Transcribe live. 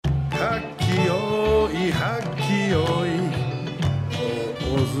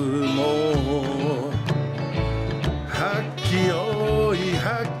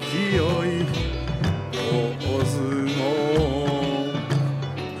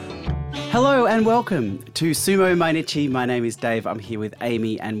Hello and welcome to Sumo Mainichi. My name is Dave. I'm here with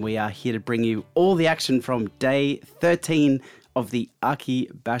Amy and we are here to bring you all the action from day 13 of the Aki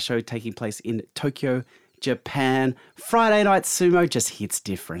Basho taking place in Tokyo, Japan. Friday night sumo just hits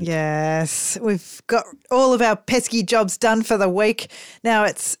different. Yes, we've got all of our pesky jobs done for the week. Now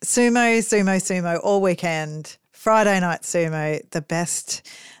it's sumo all weekend. Friday night sumo, the best,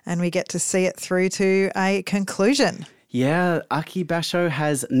 and we get to see it through to a conclusion. Yeah, Aki Basho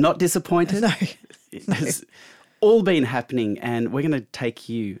has not disappointed. No. It has all been happening, and we're going to take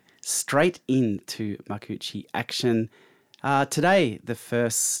you straight into Makuuchi action. Today, the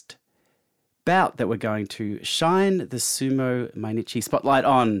first bout that we're going to shine the Sumo Mainichi spotlight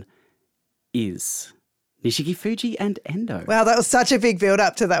on is Nishiki Fuji and Endo. Wow, that was such a big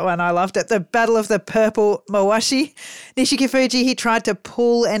build-up to that one. I loved it. The Battle of the Purple Mawashi. Nishiki Fuji, he tried to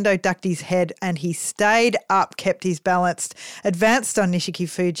pull Endo Ducty's head and he stayed up, kept his balance, advanced on Nishiki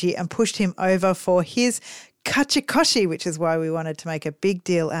Fuji and pushed him over for his kachikoshi, which is why we wanted to make a big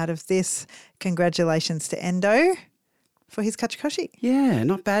deal out of this. Congratulations to Endo for his kachikoshi. Yeah,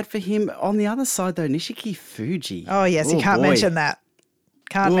 not bad for him. On the other side, though, Nishiki Fuji. Oh, yes, you can't mention that.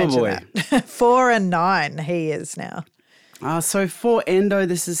 Can't mention that. 4-9 he is now. So for Endo,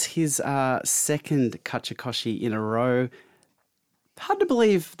 this is his second kachikoshi in a row. Hard to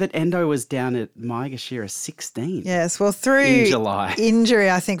believe that Endo was down at Maegashira 16. Yes, well, through in July. Injury,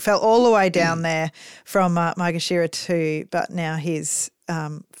 I think, fell all the way down there from Maegashira 2, but now he's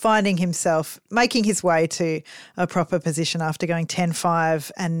finding himself, making his way to a proper position after going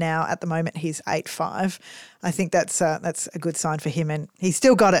 10-5, and now at the moment he's 8-5. I think that's a good sign for him, and he's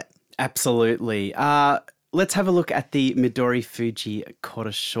still got it. Absolutely. Let's have a look at the Midori Fuji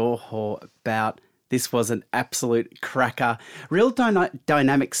Koroshoho bout. This was an absolute cracker. Real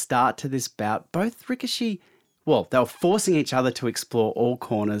dynamic start to this bout. Both Rikishi, well, they were forcing each other to explore all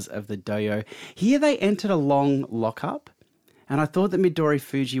corners of the dojo. Here they entered a long lockup, and I thought that Midori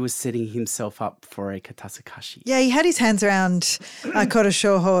Fuji was setting himself up for a katasakashi. Yeah, he had his hands around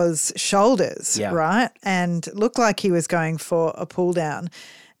Koroshoho's shoulders, right? And looked like he was going for a pull down.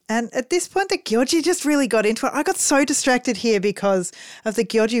 And at this point, the Gyoji just really got into it. I got so distracted here because of the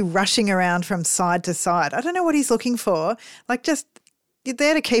Gyoji rushing around from side to side. I don't know what he's looking for. Like, just, you're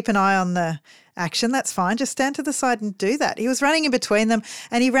there to keep an eye on the action. That's fine. Just stand to the side and do that. He was running in between them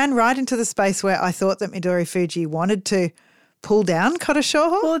and he ran right into the space where I thought that Midori Fuji wanted to pull down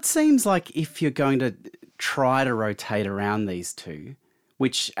Koroshoho. Well, it seems like if you're going to try to rotate around these two,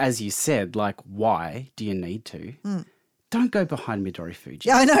 which, as you said, like, why do you need to? Don't go behind Midori Fuji.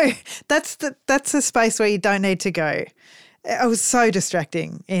 Yeah, I know. That's a space where you don't need to go. It was so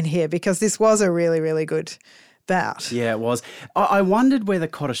distracting in here because this was a really, really good bout. Yeah, it was. I wondered whether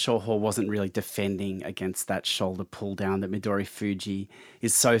Koroshoho wasn't really defending against that shoulder pull down that Midori Fuji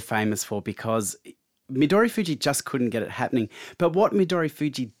is so famous for, because Midori Fuji just couldn't get it happening. But what Midori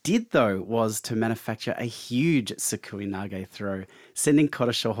Fuji did, though, was to manufacture a huge Sukui Nage throw, sending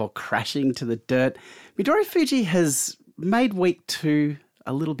Koroshoho crashing to the dirt. Midori Fuji has made week 2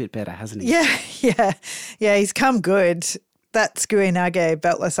 a little bit better, hasn't he? Yeah, he's come good. That Sukui Nage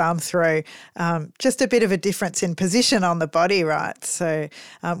beltless arm throw, just a bit of a difference in position on the body, right? So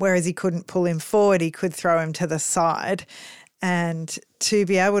whereas he couldn't pull him forward, he could throw him to the side. And to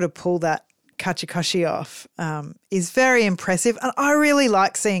be able to pull that kachikoshi off is very impressive. And I really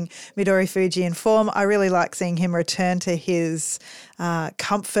like seeing Midori Fuji in form. I really like seeing him return to his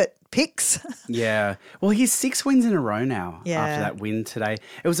comfort picks. Yeah. Well, he's 6 wins in a row now after that win today.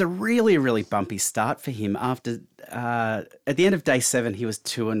 It was a really, really bumpy start for him. After at the end of day 7, he was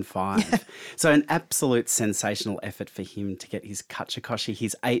 2-5. Yeah. So an absolute sensational effort for him to get his kachikoshi.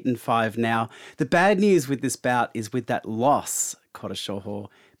 He's 8-5 now. The bad news with this bout is with that loss, Koroshoho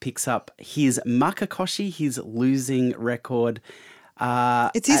picks up his makakoshi, his losing record.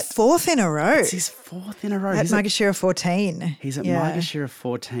 It's his 4th in a row. It's his 4th in a row. At Maegashira 14. He's at Maegashira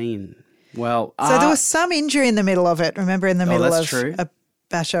 14. Well, so there was some injury in the middle of it. Remember, in the middle of true. A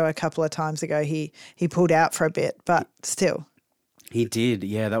basho a couple of times ago, he pulled out for a bit, but still. He did.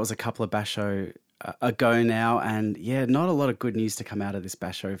 Yeah, that was a couple of basho ago now, and not a lot of good news to come out of this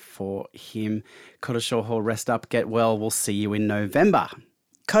basho for him. Koroshoho, rest up, get well. We'll see you in November.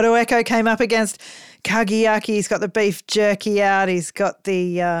 Kotoeko came up against Kagiaki. He's got the beef jerky out. He's got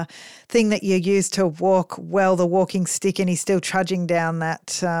the thing that you use to walk well, the walking stick, and he's still trudging down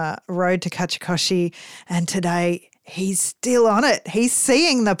that road to Kachikoshi. And today he's still on it. He's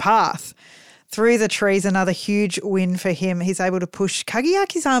seeing the path through the trees. Another huge win for him. He's able to push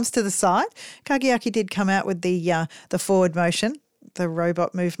Kagiaki's arms to the side. Kagiaki did come out with the forward motion, the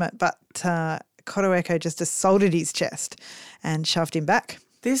robot movement, but Kotoeko just assaulted his chest and shoved him back.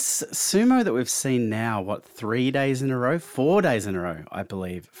 This sumo that we've seen now, 3 days in a row? 4 days in a row, I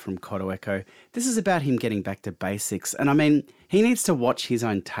believe, from Kotoeko. This is about him getting back to basics. And I mean, he needs to watch his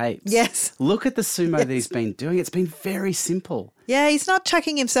own tapes. Yes. Look at the sumo that he's been doing. It's been very simple. Yeah, he's not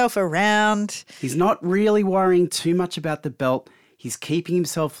chucking himself around. He's not really worrying too much about the belt. He's keeping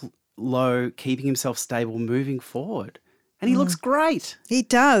himself low, keeping himself stable, moving forward. And he looks great. He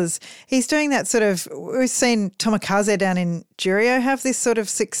does. He's doing that sort of, we've seen Tomokaze down in Juryo have this sort of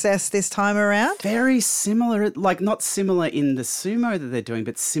success this time around. Very similar, like not similar in the sumo that they're doing,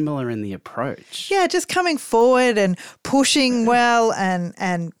 but similar in the approach. Yeah, just coming forward and pushing well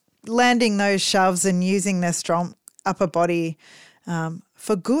and landing those shoves and using their strong upper body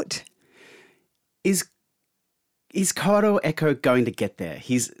for good. Is Kotoeko going to get there?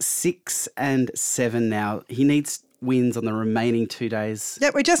 He's 6 and 7 now. He needs wins on the remaining 2 days.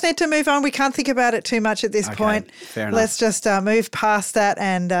 Yep, we just need to move on. We can't think about it too much at this point. Fair enough. Let's just move past that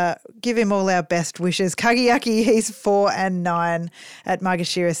and give him all our best wishes. Kagayaki, he's 4 and 9 at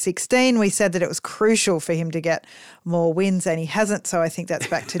Maegashira 16. We said that it was crucial for him to get more wins and he hasn't, so I think that's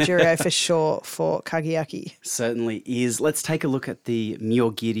back to Juryo for sure for Kagayaki. Certainly is. Let's take a look at the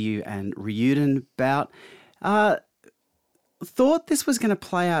Myogiryu and Ryuden bout. Thought this was going to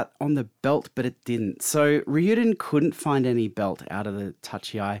play out on the belt, but it didn't. So Ryuden couldn't find any belt out of the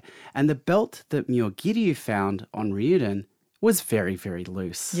tachiai, and the belt that Myogiryu found on Ryuden was very, very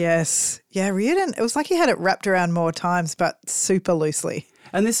loose. Yes. Yeah, Ryuden, it was like he had it wrapped around more times, but super loosely.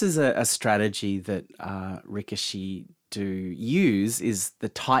 And this is a strategy that Rikishi do use, is the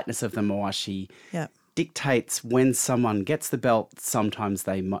tightness of the mawashi dictates when someone gets the belt. Sometimes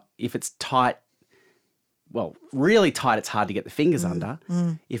if it's tight, well, really tight, it's hard to get the fingers under.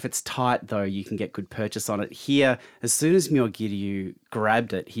 If it's tight, though, you can get good purchase on it. Here, as soon as Myogiryu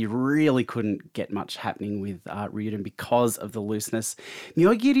grabbed it, he really couldn't get much happening with Ryuden because of the looseness.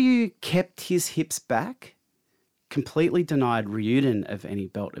 Myogiryu kept his hips back, completely denied Ryuden of any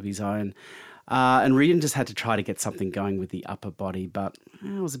belt of his own. And Ryuden just had to try to get something going with the upper body, but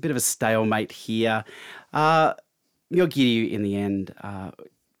it was a bit of a stalemate here. Myogiryu, in the end,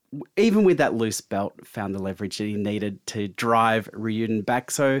 even with that loose belt, found the leverage that he needed to drive Ryuden back.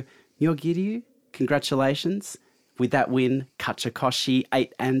 So, Myogiryu, congratulations. With that win, Kachikoshi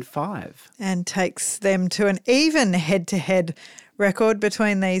 8 and 5. And takes them to an even head-to-head record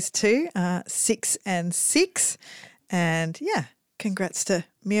between these two, 6 and 6. And, yeah, congrats to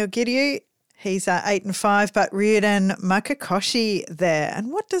Myogiryu. He's 8 and 5, but Ryuden Makakoshi there.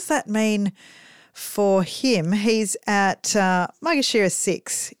 And what does that mean for him? He's at Maegashira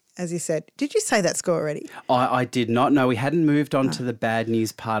 6. As you said. Did you say that score already? I did not know. We hadn't moved on to the bad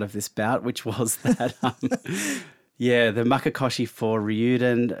news part of this bout, which was that, the Makakoshi for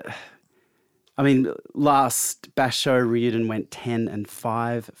Ryuden. I mean, last basho, Ryuden went 10 and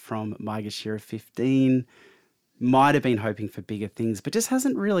 5 from Maegashira 15. Might have been hoping for bigger things, but just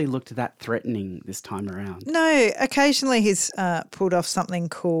hasn't really looked that threatening this time around. No, occasionally he's pulled off something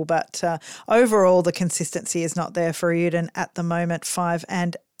cool, but overall the consistency is not there for Ryuden at the moment, 5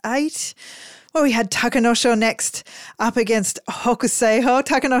 and 8. Well, we had Takanosho next up against Hokuseiho.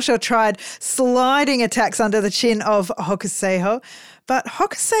 Takanosho tried sliding attacks under the chin of Hokuseiho, but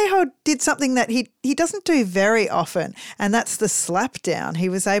Hokuseiho did something that he doesn't do very often, and that's the slap down. He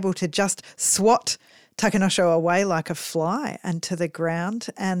was able to just swat Takanosho away like a fly and to the ground,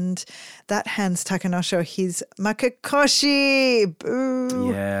 and that hands Takanosho his Makakoshi.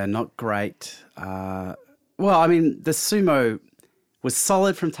 Boo. Yeah, not great. The sumo was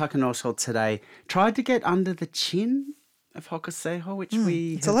solid from Takanosho today. Tried to get under the chin of Hokuseiho, which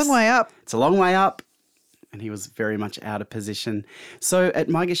it's a long way up. It's a long way up, and he was very much out of position. So at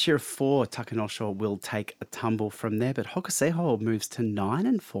Maegashira 4, Takanosho will take a tumble from there, but Hokuseiho moves to 9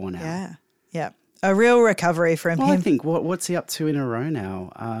 and 4 now. Yeah. A real recovery from him. I think, what's he up to in a row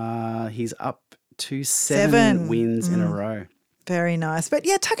now? He's up to 7 wins in a row. Very nice. But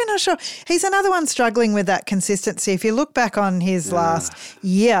yeah, Takanosho, he's another one struggling with that consistency. If you look back on his last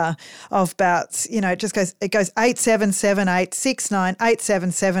year of bouts, it just goes 8-7, 7-8, 6-9, 8-7,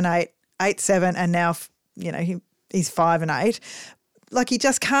 7-8, 8-7, and now, he's 5 and 8. Like he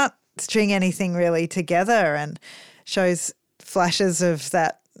just can't string anything really together and shows flashes of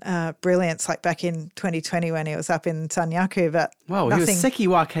that brilliance like back in 2020 when he was up in Sanyaku, but he was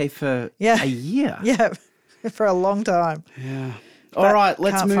Sekiwake for a year. Yeah. For a long time. Yeah. All right,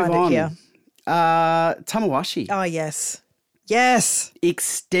 let's move on. Here. Tamawashi. Oh, yes. Yes.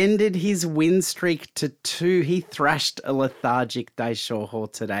 Extended his win streak to 2. He thrashed a lethargic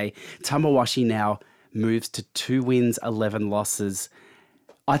Daishoho today. Tamawashi now moves to 2 wins, 11 losses.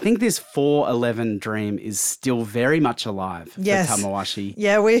 I think this 4-11 dream is still very much alive for Tamawashi.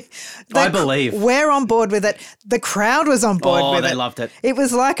 Yeah, I believe. We're on board with it. The crowd was on board with it. Oh, they loved it. It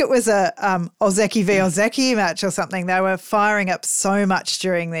was like it was a Ozeki v Ozeki match or something. They were firing up so much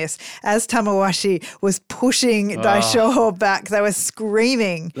during this. As Tamawashi was pushing Daishoho back, they were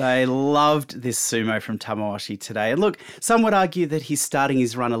screaming. They loved this sumo from Tamawashi today. And look, some would argue that he's starting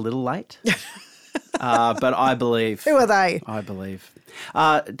his run a little late. But I believe. Who are they? I believe.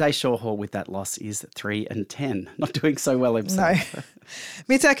 Daishoho with that loss is 3-10. Not doing so well himself. No.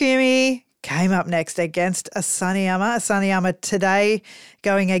 Mitakumi came up next against Asaniyama. Asaniyama today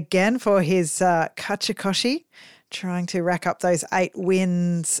going again for his Kachikoshi, trying to rack up those 8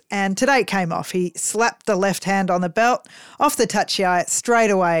 wins. And today it came off. He slapped the left hand on the belt, off the tachiai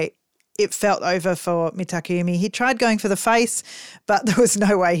straight away. It felt over for Mitakumi. He tried going for the face, but there was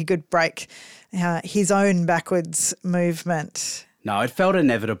no way he could break his own backwards movement. No, it felt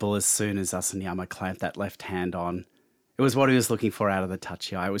inevitable as soon as Asaniyama clamped that left hand on. It was what he was looking for out of the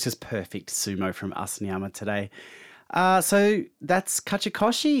tachiai. It was just perfect sumo from Asaniyama today. So that's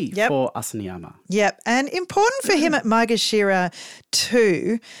Kachikoshi for Asaniyama. Yep, and important for him at Maegashira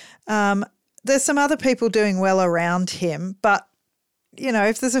too. There's some other people doing well around him, but you know,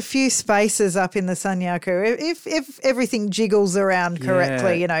 if there's a few spaces up in the Sanyaku, if everything jiggles around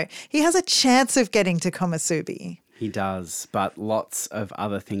correctly, you know, he has a chance of getting to Komusubi. He does, but lots of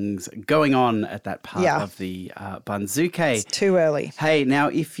other things going on at that part of the Banzuke. It's too early. Hey, now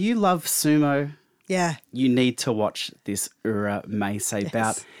if you love sumo, you need to watch this Ura Meisei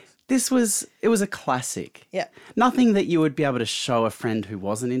bout. It was a classic. Yeah. Nothing that you would be able to show a friend who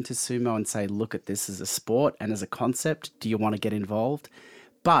wasn't into sumo and say, look at this as a sport and as a concept. Do you want to get involved?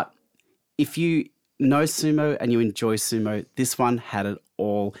 But if you know sumo and you enjoy sumo, this one had it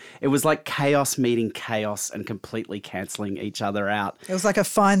all. It was like chaos meeting chaos and completely cancelling each other out. It was like a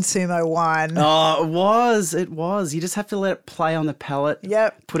fine sumo wine. Oh, it was. You just have to let it play on the palate.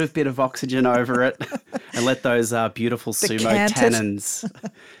 Yep. Put a bit of oxygen over it and let those beautiful sumo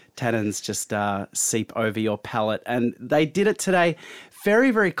tannins just seep over your palate. And they did it today. Very,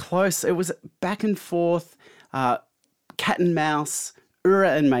 very close. It was back and forth, cat and mouse,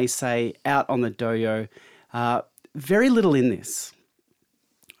 Ura and Meisei out on the doyo. Very little in this.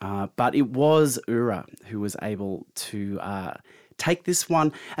 But it was Ura who was able to take this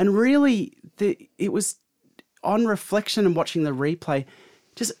one. And really, it was on reflection and watching the replay,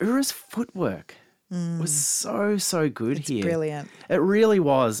 just Ura's footwork was so good here. It's brilliant. It really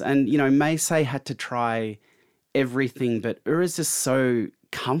was. And, you know, Meisei had to try everything, but Ura's just so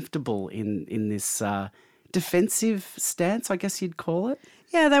comfortable in this defensive stance, I guess you'd call it.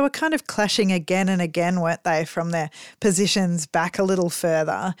 Yeah, they were kind of clashing again and again, weren't they, from their positions back a little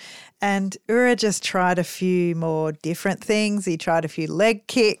further. And Ura just tried a few more different things. He tried a few leg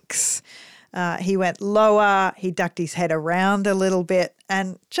kicks. He went lower. He ducked his head around a little bit.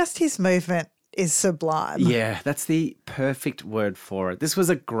 And just his movement is sublime. Yeah, that's the perfect word for it. This was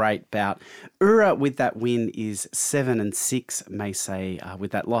a great bout. Ura with that win is 7-6. Meisei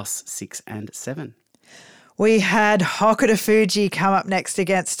with that loss 6-7. We had Hokuto Fuji come up next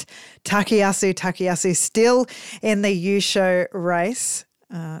against Takayasu. Takayasu still in the Yusho race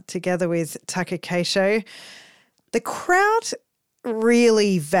together with Takakeisho. The crowd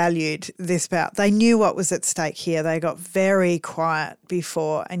really valued this bout. They knew what was at stake here. They got very quiet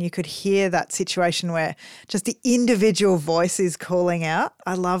before and you could hear that situation where just the individual voice is calling out.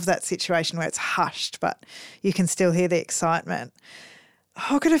 I love that situation where it's hushed, but you can still hear the excitement.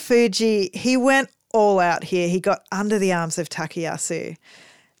 Hokuto Fuji, he went all out here. He got under the arms of Takayasu.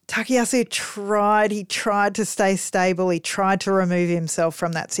 Takayasu tried to stay stable. He tried to remove himself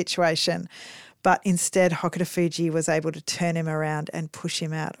from that situation. But instead, Hokuto Fuji was able to turn him around and push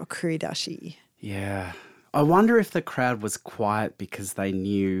him out, okuridashi. Yeah. I wonder if the crowd was quiet because they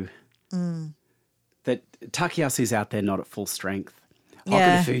knew that Takayasu's out there not at full strength.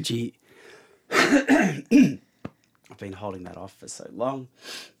 Hokuto Fuji, I've been holding that off for so long.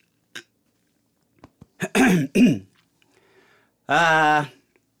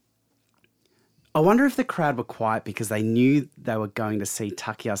 I wonder if the crowd were quiet because they knew they were going to see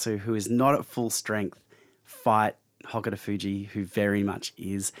Takayasu, who is not at full strength, fight Hokuto Fuji, who very much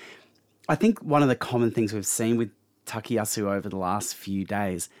is. I think one of the common things we've seen with Takayasu over the last few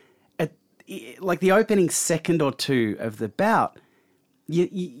days, like the opening second or two of the bout,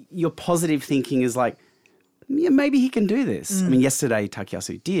 your positive thinking is like, yeah, maybe he can do this. I mean, yesterday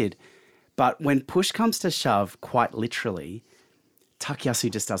Takayasu did. But when push comes to shove, quite literally,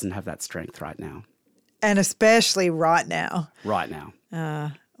 Takayasu just doesn't have that strength right now. And especially right now. Right now.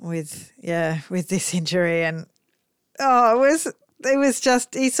 With this injury. And, it was it was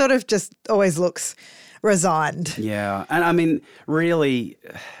just, he sort of just always looks resigned. Yeah. And I mean, really,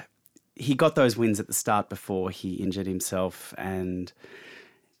 he got those wins at the start before he injured himself. And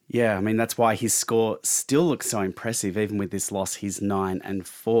yeah, I mean, that's why his score still looks so impressive. Even with this loss, he's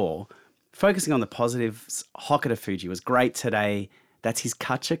 9-4. Focusing on the positives, Hokuto Fuji was great today. That's his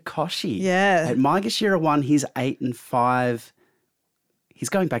Kachikoshi. Yeah. At Maegashira 1, he's 8-5. He's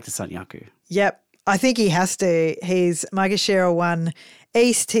going back to Sanyaku. Yep. I think he has to. He's Maegashira 1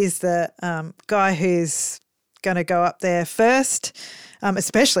 East. He's the guy who's going to go up there first,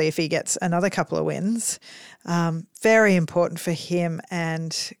 especially if he gets another couple of wins. Very important for him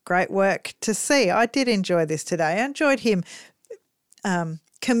and great work to see. I did enjoy this today. I enjoyed him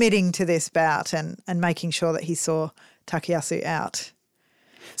committing to this bout and making sure that he saw Takayasu out.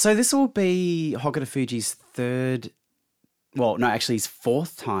 So this will be Hokuto Fuji's his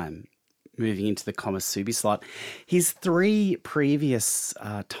fourth time moving into the Komusubi slot. His 3 previous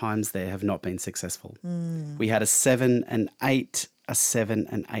times there have not been successful. We had a 7-8, a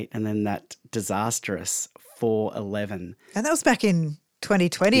 7-8, and then that disastrous 4-11. And that was back in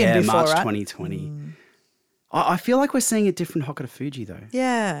 2020 and before, March right? 2020. I feel like we're seeing a different Hokuto Fuji though.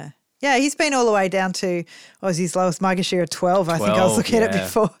 Yeah. Yeah, he's been all the way down to, what was his lowest, Maegashira 12, I think I was looking at it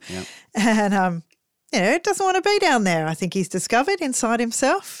before. Yep. And, doesn't want to be down there. I think he's discovered inside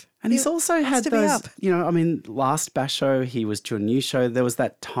himself. And he's also had those, last basho, he was Junyusho. There was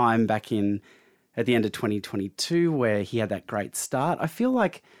that time back at the end of 2022 where he had that great start. I feel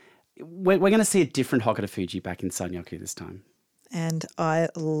like we're going to see a different Hokuto Fuji back in Sanyaku this time. And I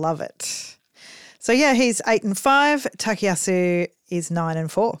love it. So, yeah, he's 8-5. Takayasu is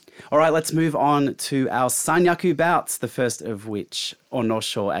 9-4. All right, let's move on to our Sanyaku bouts, the first of which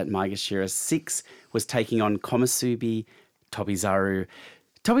Onosho at Maegashira 6 was taking on Komusubi Tobizaru.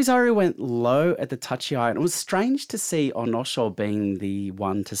 Tobizaru went low at the tachi-ai, and it was strange to see Onosho being the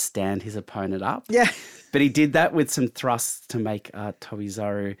one to stand his opponent up. Yeah. But he did that with some thrusts to make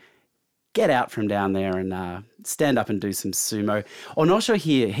Tobizaru get out from down there and stand up and do some sumo. Onosho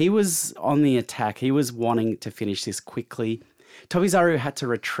here, he was on the attack. He was wanting to finish this quickly. Tobizaru had to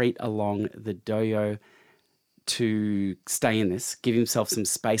retreat along the doyo to stay in this, give himself some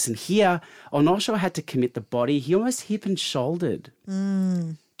space. And here, Onosho had to commit the body. He almost hip and shouldered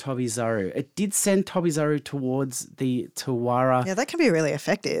Tobizaru. It did send Tobizaru towards the Tawara. Yeah, that can be really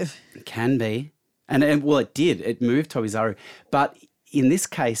effective. It can be. And it did. It moved Tobizaru. But in this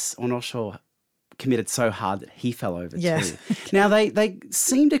case, Onosho committed so hard that he fell over too. Now, they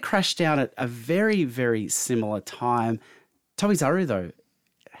seem to crash down at a very, very similar time. Tobizaru, though,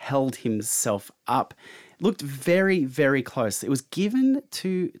 held himself up. Looked very, very close. It was given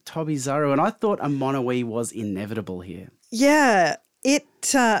to Tobizaru, and I thought a mono-e was inevitable here. Yeah, it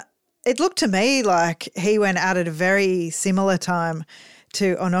looked to me like he went out at a very similar time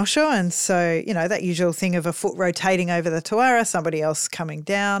to Onosho, and so, that usual thing of a foot rotating over the Tawara, somebody else coming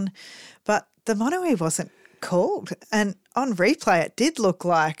down. But the mono-e wasn't called, and on replay it did look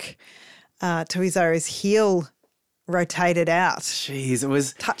like Tobizaru's heel rotated out. Jeez, it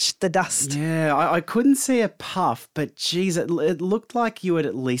was... touched the dust. Yeah, I couldn't see a puff, but geez, it looked like you would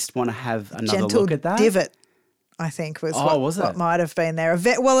at least want to have another look at that. Divot, I think, was what might have been there.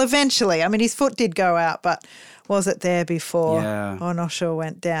 Well, eventually. I mean, his foot did go out, but was it there before Onosho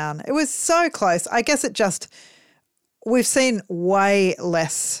went down? It was so close. I guess we've seen way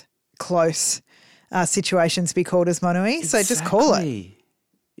less close situations be called as mono-e, exactly. So just call it.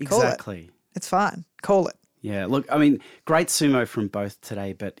 Exactly. Call it. It's fine. Call it. Yeah, look, I mean, great sumo from both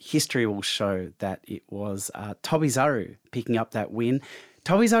today, but history will show that it was Tobizaru picking up that win.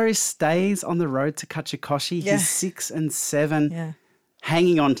 Tobizaru stays on the road to Kachikoshi. He's 6-7,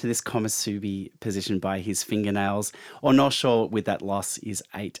 hanging on to this Komusubi position by his fingernails. Onosho, with that loss, is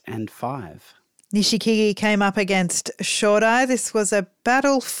 8-5. Nishikigi came up against Shodai. This was a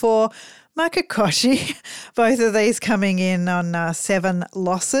battle for Makakoshi, both of these coming in on 7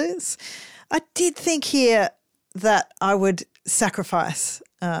 losses. I did think here that I would sacrifice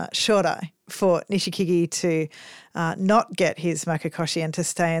Shodai for Nishikigi to not get his Makakoshi and to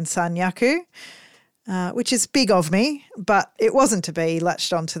stay in Sanyaku, which is big of me, but it wasn't to be. He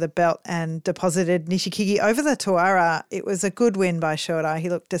latched onto the belt and deposited Nishikigi over the Tawara. It was a good win by Shodai. He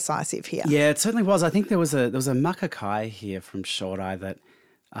looked decisive here. Yeah, it certainly was. I think there was a Makakai here from Shodai that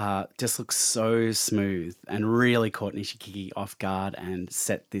just looks so smooth and really caught Nishikigi off guard and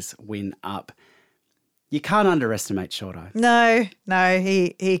set this win up. You can't underestimate Shodai. No,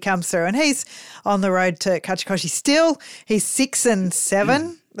 he comes through, and he's on the road to Kachikoshi still. He's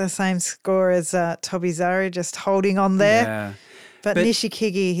 6-7, the same score as Tobizaru, just holding on there. Yeah. But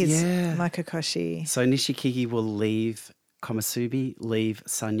Nishikigi, his Makakoshi. So Nishikigi will leave Komusubi leave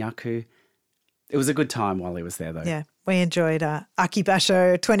Sanyaku. It was a good time while he was there, though. Yeah, we enjoyed Aki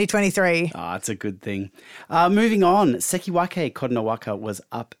Basho 2023. It's a good thing. Moving on, Sekiwake Koronowaka was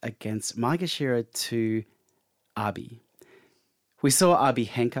up against Maegashira to Abi. We saw Abi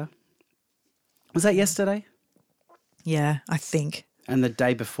Henka. Was that yesterday? Yeah, I think. And the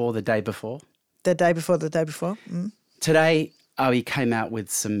day before? The day before. Mm. Today, Abi came out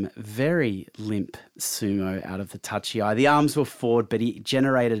with some very limp sumo out of the tachiai. The arms were forward, but he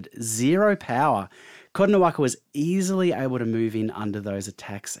generated zero power. Koronowaka was easily able to move in under those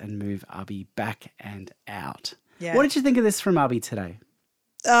attacks and move Abi back and out. Yeah. What did you think of this from Abi today?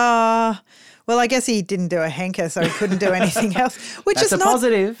 Well, I guess he didn't do a henka, so he couldn't do anything else, which That's is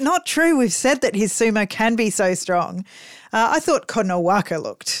positive. Not true. We've said that his sumo can be so strong. I thought Koronowaka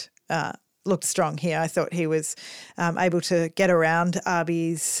looked strong here. I thought he was able to get around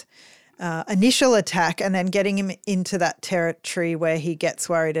Abi's initial attack and then getting him into that territory where he gets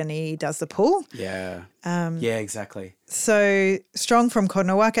worried and he does the pull. Yeah. Yeah, exactly. So strong from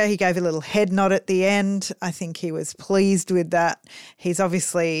Koronowaka. He gave a little head nod at the end. I think he was pleased with that. He's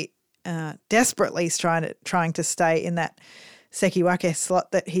obviously desperately trying to stay in that Sekiwake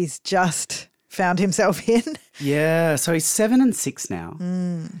slot that he's just found himself in. Yeah, so he's 7-6 now.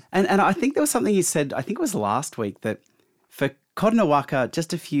 And I think there was something he said, I think it was last week, that for Koronowaka,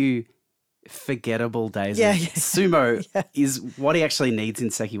 just a few forgettable days of sumo is what he actually needs in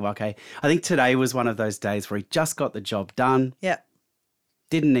Sekiwake. I think today was one of those days where he just got the job done. Yeah.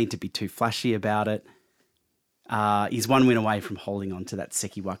 Didn't need to be too flashy about it. He's one win away from holding on to that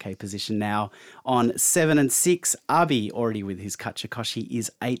Sekiwake position now. On 7-6, Abi, already with his Kachikoshi,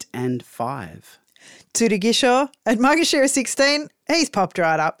 is 8-5. Tsurugisho at Maegashira 16, he's popped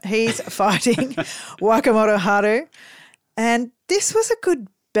right up. He's fighting Wakamoto Haru. And this was a good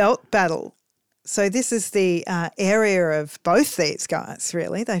belt battle. So this is the area of both these guys,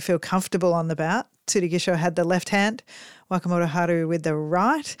 really. They feel comfortable on the bout. Tsurugisho had the left hand, Wakamoto Haru with the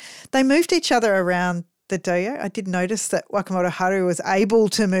right. They moved each other around the doyo. I did notice that Wakamoto Haru was able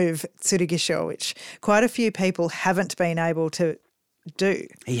to move Tsurugisho, which quite a few people haven't been able to do.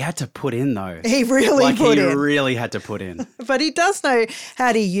 He had to put in, though. He really really had to put in. But he does know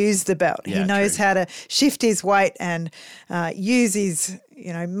how to use the belt. Yeah, he knows how to shift his weight and use his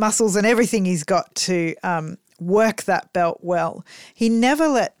muscles and everything he's got to work that belt well. He never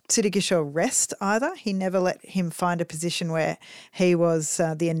let Tsurugisho rest either. He never let him find a position where he was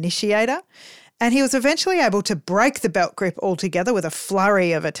the initiator. And he was eventually able to break the belt grip altogether with a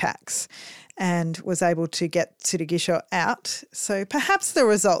flurry of attacks and was able to get Tsurugisho out. So perhaps the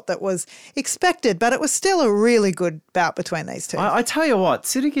result that was expected, but it was still a really good bout between these two. I tell you what,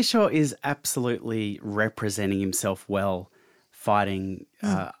 Tsurugisho is absolutely representing himself well, fighting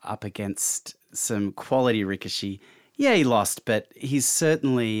up against some quality Rikishi. Yeah, he lost, but he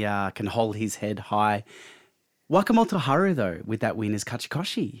certainly can hold his head high. Wakamoto Haru, though, with that win is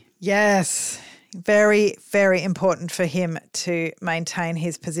Kachikoshi. Yes. Very, very important for him to maintain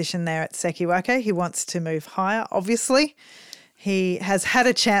his position there at Sekiwake. He wants to move higher, obviously. He has had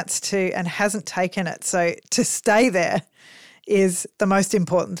a chance to and hasn't taken it. So to stay there is the most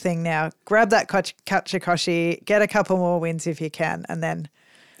important thing now. Grab that Kachikoshi, get a couple more wins if you can, and then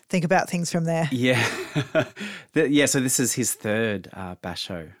think about things from there. Yeah. So this is his third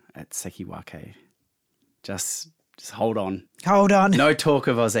basho at Sekiwake. Just hold on. Hold on. No talk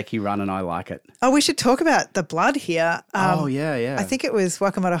of Ozeki run, and I like it. Oh, we should talk about the blood here. Yeah. I think it was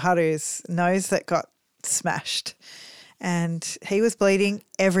Wakamoto Haru's nose that got smashed and he was bleeding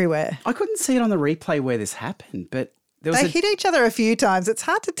everywhere. I couldn't see it on the replay where this happened, but they hit each other a few times. It's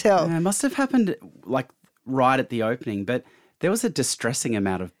hard to tell. Yeah, it must have happened like right at the opening, but there was a distressing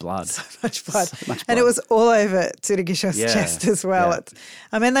amount of blood. So much blood. And it was all over Tsurugisho's chest as well.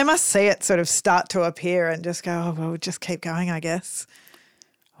 Yeah. They must see it sort of start to appear and just go, oh, well, we'll just keep going, I guess.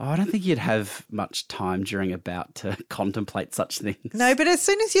 Oh, I don't think you'd have much time during a bout to contemplate such things. No, but as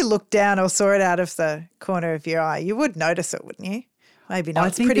soon as you looked down or saw it out of the corner of your eye, you would notice it, wouldn't you? Maybe not. I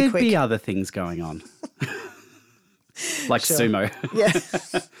think there'd be other things going on. Like sumo.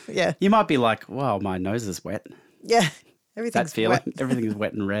 Yeah. Yeah. You might be like, wow, my nose is wet. Yeah. Everything's that feeling. Wet. Everything's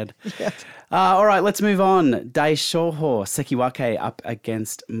wet and red. Yeah. All right, let's move on. Dai Shoho Sekiwake up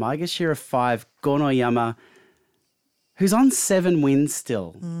against Maegashira 5 Gonoyama, who's on 7 wins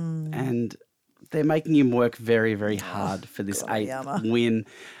still. And they're making him work very, very hard for this Gonoyama. 8th win.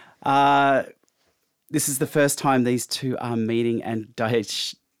 This is the first time these two are meeting, and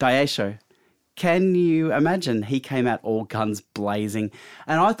Daisho, can you imagine? He came out all guns blazing.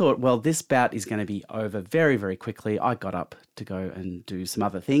 And I thought, well, this bout is going to be over very, very quickly. I got up to go and do some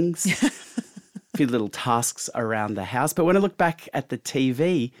other things. few little tasks around the house. But when I look back at the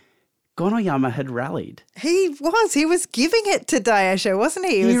TV, Gonoyama had rallied. He was giving it to Daisho, wasn't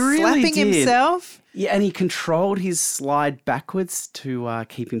he? He was really slapping did. himself. Yeah, and he controlled his slide backwards to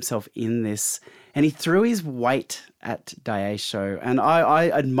keep himself in this. And he threw his weight at Daisho. And I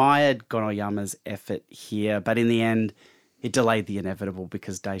admired Gonoyama's effort here. But in the end, it delayed the inevitable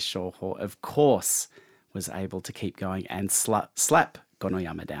because Daisho, of course, was able to keep going and slap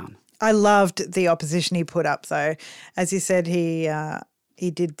Gonoyama down. I loved the opposition he put up, though. As you said, he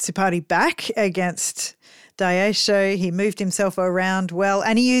did Tsupari back against Daisho. He moved himself around well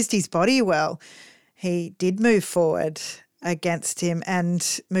and he used his body well. He did move forward against him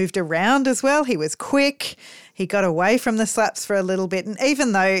and moved around as well. He was quick. He got away from the slaps for a little bit. And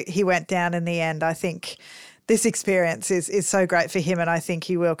even though he went down in the end, I think this experience is so great for him, and I think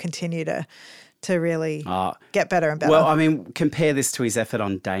he will continue to really get better and better. Well, I mean, compare this to his effort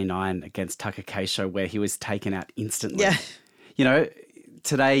on day 9 against Takakeisho where he was taken out instantly. Yeah. You know,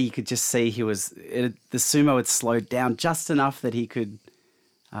 today you could just see the sumo had slowed down just enough that he could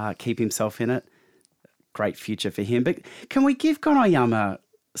keep himself in it. Great future for him. But can we give Gonoyama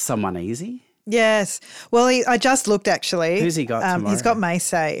someone easy? Yes. Well, I just looked actually. Who's he got tomorrow? He's got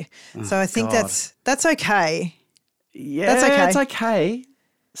Meisei. So I think that's okay. Yeah, that's okay. It's okay.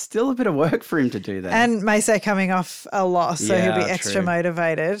 Still a bit of work for him to do that. And Meisei coming off a loss, so he'll be extra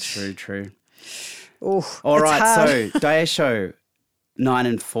motivated. True. Ooh, all right, so Daisho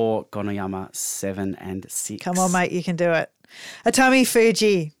 9-4, Gonoyama 7-6. Come on, mate, you can do it. Atami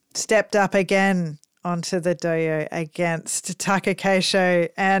Fuji stepped up again onto the doyo against Takakeisho,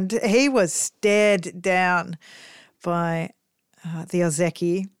 and he was stared down by the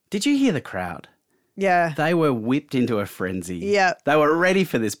Ozeki. Did you hear the crowd? Yeah. They were whipped into a frenzy. Yeah. They were ready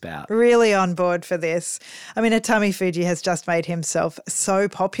for this bout. Really on board for this. I mean, Atami Fuji has just made himself so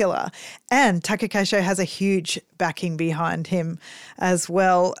popular, and Takakeisho has a huge backing behind him as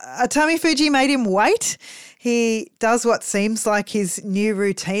well. Atami Fuji made him wait. He does what seems like his new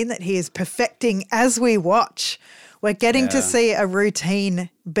routine that he is perfecting as we watch. We're getting to see a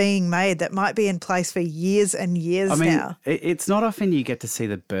routine being made that might be in place for years and years now. It's not often you get to see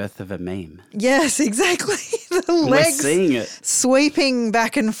the birth of a meme. Yes, exactly. The legs We're seeing it. Sweeping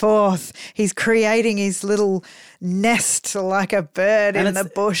back and forth. He's creating his little nest like a bird in the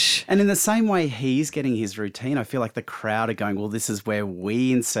bush. And in the same way he's getting his routine, I feel like the crowd are going, well, this is where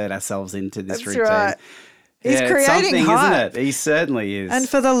we insert ourselves into this routine. Right. He's creating something, hype. isn't it? He certainly is. And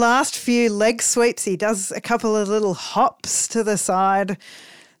for the last few leg sweeps, he does a couple of little hops to the side.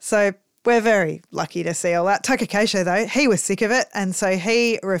 So we're very lucky to see all that. Takakeisho, though, he was sick of it, and so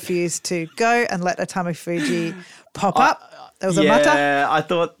he refused to go and let Atami Fuji pop up. There was a mutter. Yeah, I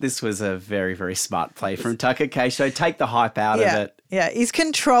thought this was a very, very smart play from Takakeisho. Take the hype out of it. Yeah, he's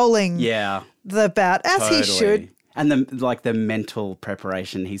controlling the bout, as he should. And the mental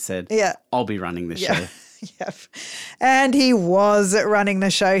preparation, he said, I'll be running the show. Yep. And he was running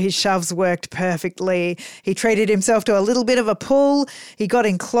the show. His shoves worked perfectly. He treated himself to a little bit of a pull. He got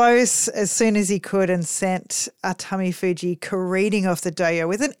in close as soon as he could and sent Atami Fuji careening off the doyo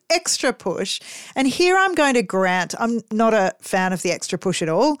with an extra push. And here I'm going to grant, I'm not a fan of the extra push at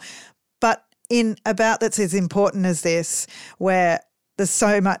all, but in a bout that's as important as this, where there's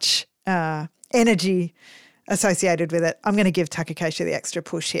so much energy associated with it, I'm going to give Takakeisho the extra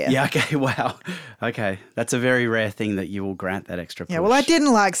push here. Yeah, okay, wow. Okay, that's a very rare thing that you will grant that extra push. Yeah, well, I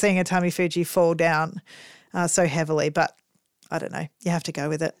didn't like seeing Atami Fuji fall down so heavily, but I don't know. You have to go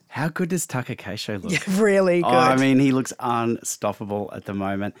with it. How good does Takakeisho look? Yeah, really good. I mean, he looks unstoppable at the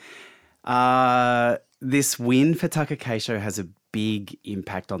moment. This win for Takakeisho has a big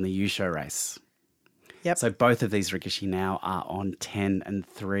impact on the Yusho race. Yep. So both of these Rikishi now are on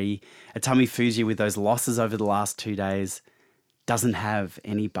 10-3. Atami Fuji, with those losses over the last 2 days, doesn't have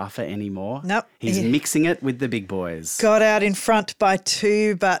any buffer anymore. Nope. He's mixing it with the big boys. Got out in front by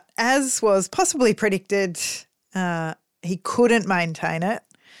 2, but as was possibly predicted, he couldn't maintain it.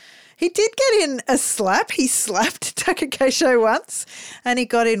 He did get in a slap. He slapped Takakeisho once and he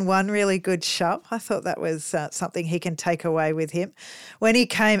got in one really good shove. I thought that was something he can take away with him. When he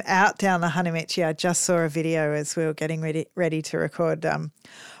came out down the Hanamichi, I just saw a video as we were getting ready to record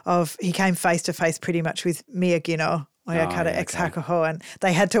of he came face-to-face pretty much with Miyagino, Oyakata ex Hakuho, and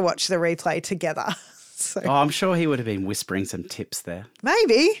they had to watch the replay together. So, I'm sure he would have been whispering some tips there.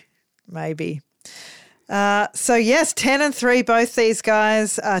 Maybe. So, yes, 10-3, both these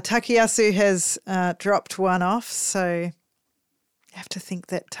guys. Takayasu has dropped one off, so You have to think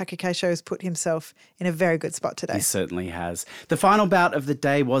that Takakeisho has put himself in a very good spot today. He certainly has. The final bout of the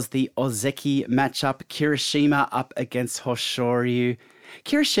day was the Ozeki matchup. Kirishima up against Hoshoryu.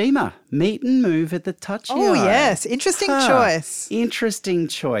 Kirishima, meet and move at the touchy. Oh, yes. Interesting choice. Interesting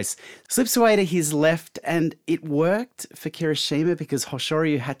choice. Slips away to his left, and it worked for Kirishima because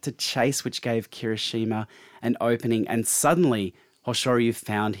Hoshoryu had to chase, which gave Kirishima an opening. And suddenly, Hoshoryu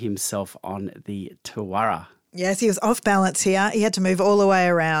found himself on the Tawara. Yes, he was off balance here. He had to move all the way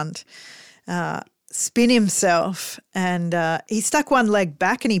around, spin himself, and he stuck one leg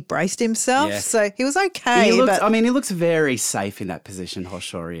back and he braced himself. Yeah. So he was okay. He looks very safe in that position,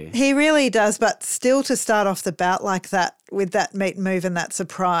 Hoshoryu. He really does, but still to start off the bout like that with that meet and move and that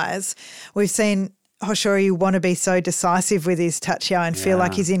surprise, we've seen Hoshoryu want to be so decisive with his tachiao and feel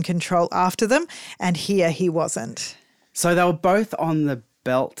like he's in control after them, and here he wasn't. So they were both on the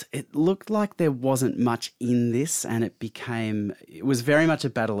belt. It looked like there wasn't much in this, and it was very much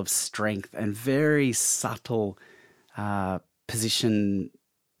a battle of strength and very subtle position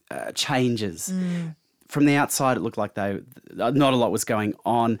changes. From the outside, it looked like not a lot was going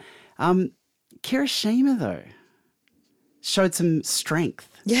on. Kirishima, though, showed some strength.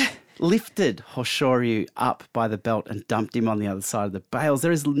 Yeah. Lifted Hoshoryu up by the belt and dumped him on the other side of the bales.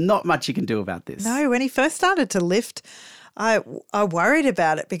 There is not much you can do about this. No, when he first started to lift, I worried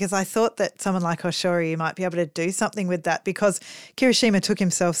about it because I thought that someone like Hoshoryu might be able to do something with that because Kirishima took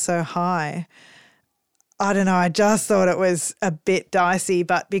himself so high. I don't know, I just thought it was a bit dicey,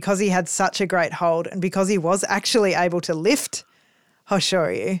 but because he had such a great hold and because he was actually able to lift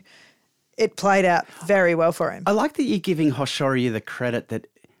Hoshoryu, it played out very well for him. I like that you're giving Hoshoryu the credit that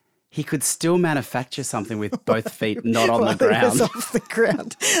he could still manufacture something with both feet not on the ground. It was off the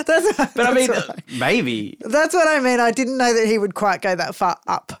ground. Maybe. That's what I mean. I didn't know that he would quite go that far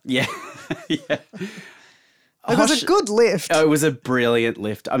up. Yeah. Yeah. It was a good lift. Oh, it was a brilliant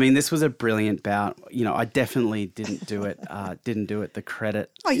lift. I mean, this was a brilliant bout. You know, I definitely didn't do it the credit.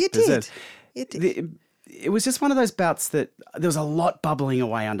 Oh, you did. You did. It was just one of those bouts that there was a lot bubbling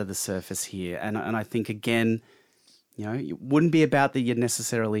away under the surface here. And I think, again, you know, it wouldn't be about that you'd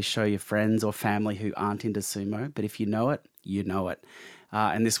necessarily show your friends or family who aren't into sumo, but if you know it, you know it.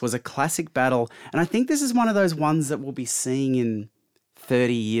 And this was a classic battle. And I think this is one of those ones that we'll be seeing in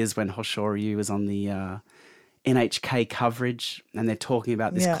 30 years when Hoshoryu was on the NHK coverage and they're talking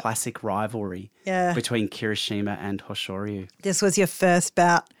about this classic rivalry between Kirishima and Hoshoryu. This was your first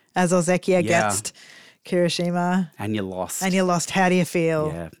bout as Ozeki against Kirishima. And you lost. How do you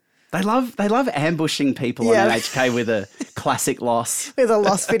feel? Yeah. They love ambushing people on NHK with a classic loss. With a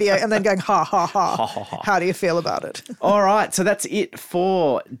loss video and then going, ha, ha, ha. Ha, ha, ha. How do you feel about it? All right, so that's it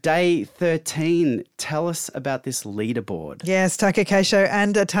for day 13. Tell us about this leaderboard. Yes, Takakeisho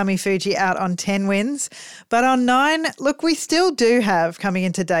and Atami Fuji out on 10 wins. But on 9, look, we still do have, coming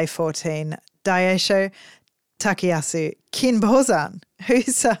into day 14, Daisho, Takayasu, Kinbozan,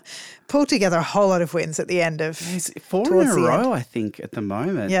 who's pulled together a whole lot of wins at the end of 4 in a row, I think, at the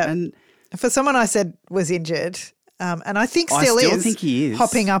moment. Yeah. And for someone I said was injured, and I think still think he is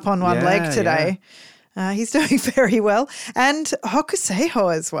hopping up on one leg today. Yeah. He's doing very well. And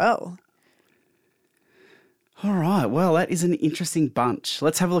Hokuseiho as well. All right. Well, that is an interesting bunch.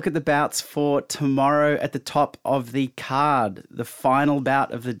 Let's have a look at the bouts for tomorrow at the top of the card, the final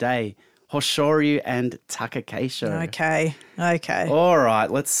bout of the day. Hoshoryu and Takakeisho. Okay. All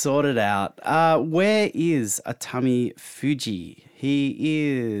right, let's sort it out. Where is Atami Fuji? He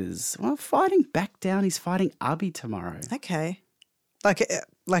is, fighting back down. He's fighting Abi tomorrow. Okay.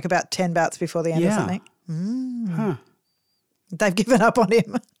 Like about 10 bouts before the end or something? Huh. They've given up on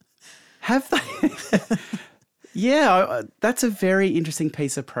him. Have they? Yeah, that's a very interesting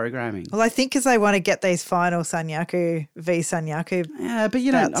piece of programming. Well, I think because they want to get these final Sanyaku v Sanyaku. Yeah, but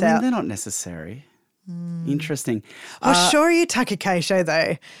they're not necessary. Interesting. Hoshoryu Takakeisho,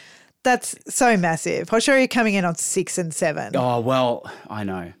 though, that's so massive. Hoshoryu coming in on 6 and 7. Oh, well, I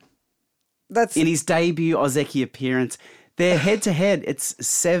know. That's in his debut Ozeki appearance. They're head-to-head. It's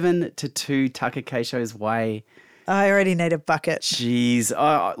 7-2 Takakeisho's way. I already need a bucket. Jeez.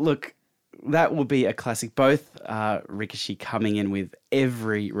 Look. That will be a classic. Both Rikishi coming in with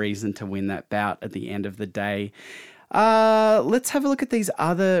every reason to win that bout at the end of the day. Let's have a look at these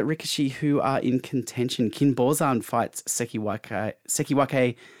other Rikishi who are in contention. Kinbozan fights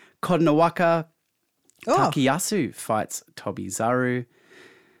Sekiwake Koronowaka. Takayasu fights Tobizaru.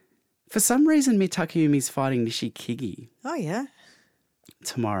 For some reason, Mitakeumi's fighting Nishikigi. Oh, yeah.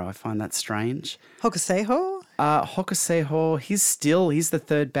 Tomorrow. I find that strange. Hokuseiho? Hokuseiho, he's the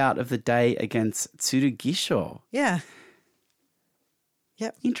third bout of the day against Tsurugisho. Yeah.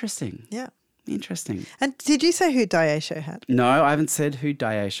 Yep. Interesting. Yeah. Interesting. And did you say who Daisho had? No, I haven't said who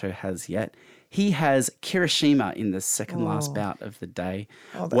Daisho has yet. He has Kirishima in the second last bout of the day.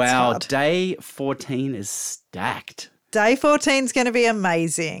 Oh, that's wow, hard. day 14 is stacked. Day 14 is going to be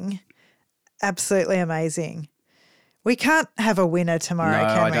amazing. Absolutely amazing. We can't have a winner tomorrow, can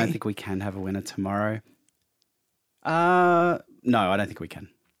we? No, I don't think we can have a winner tomorrow. No, I don't think we can.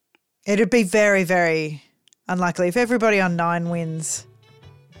 It'd be very, very unlikely if everybody on 9 wins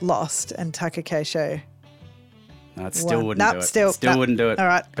lost and Takakeisho No, it still wouldn't do it. Still wouldn't do it. All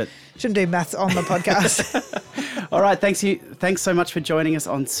right. But shouldn't do maths on the podcast. all right, thanks so much for joining us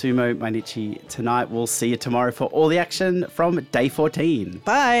on Sumo Mainichi tonight. We'll see you tomorrow for all the action from day 14.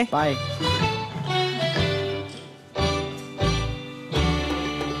 Bye. Bye.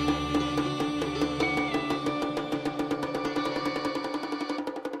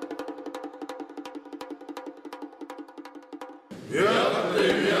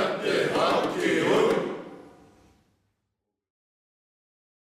 Yeah.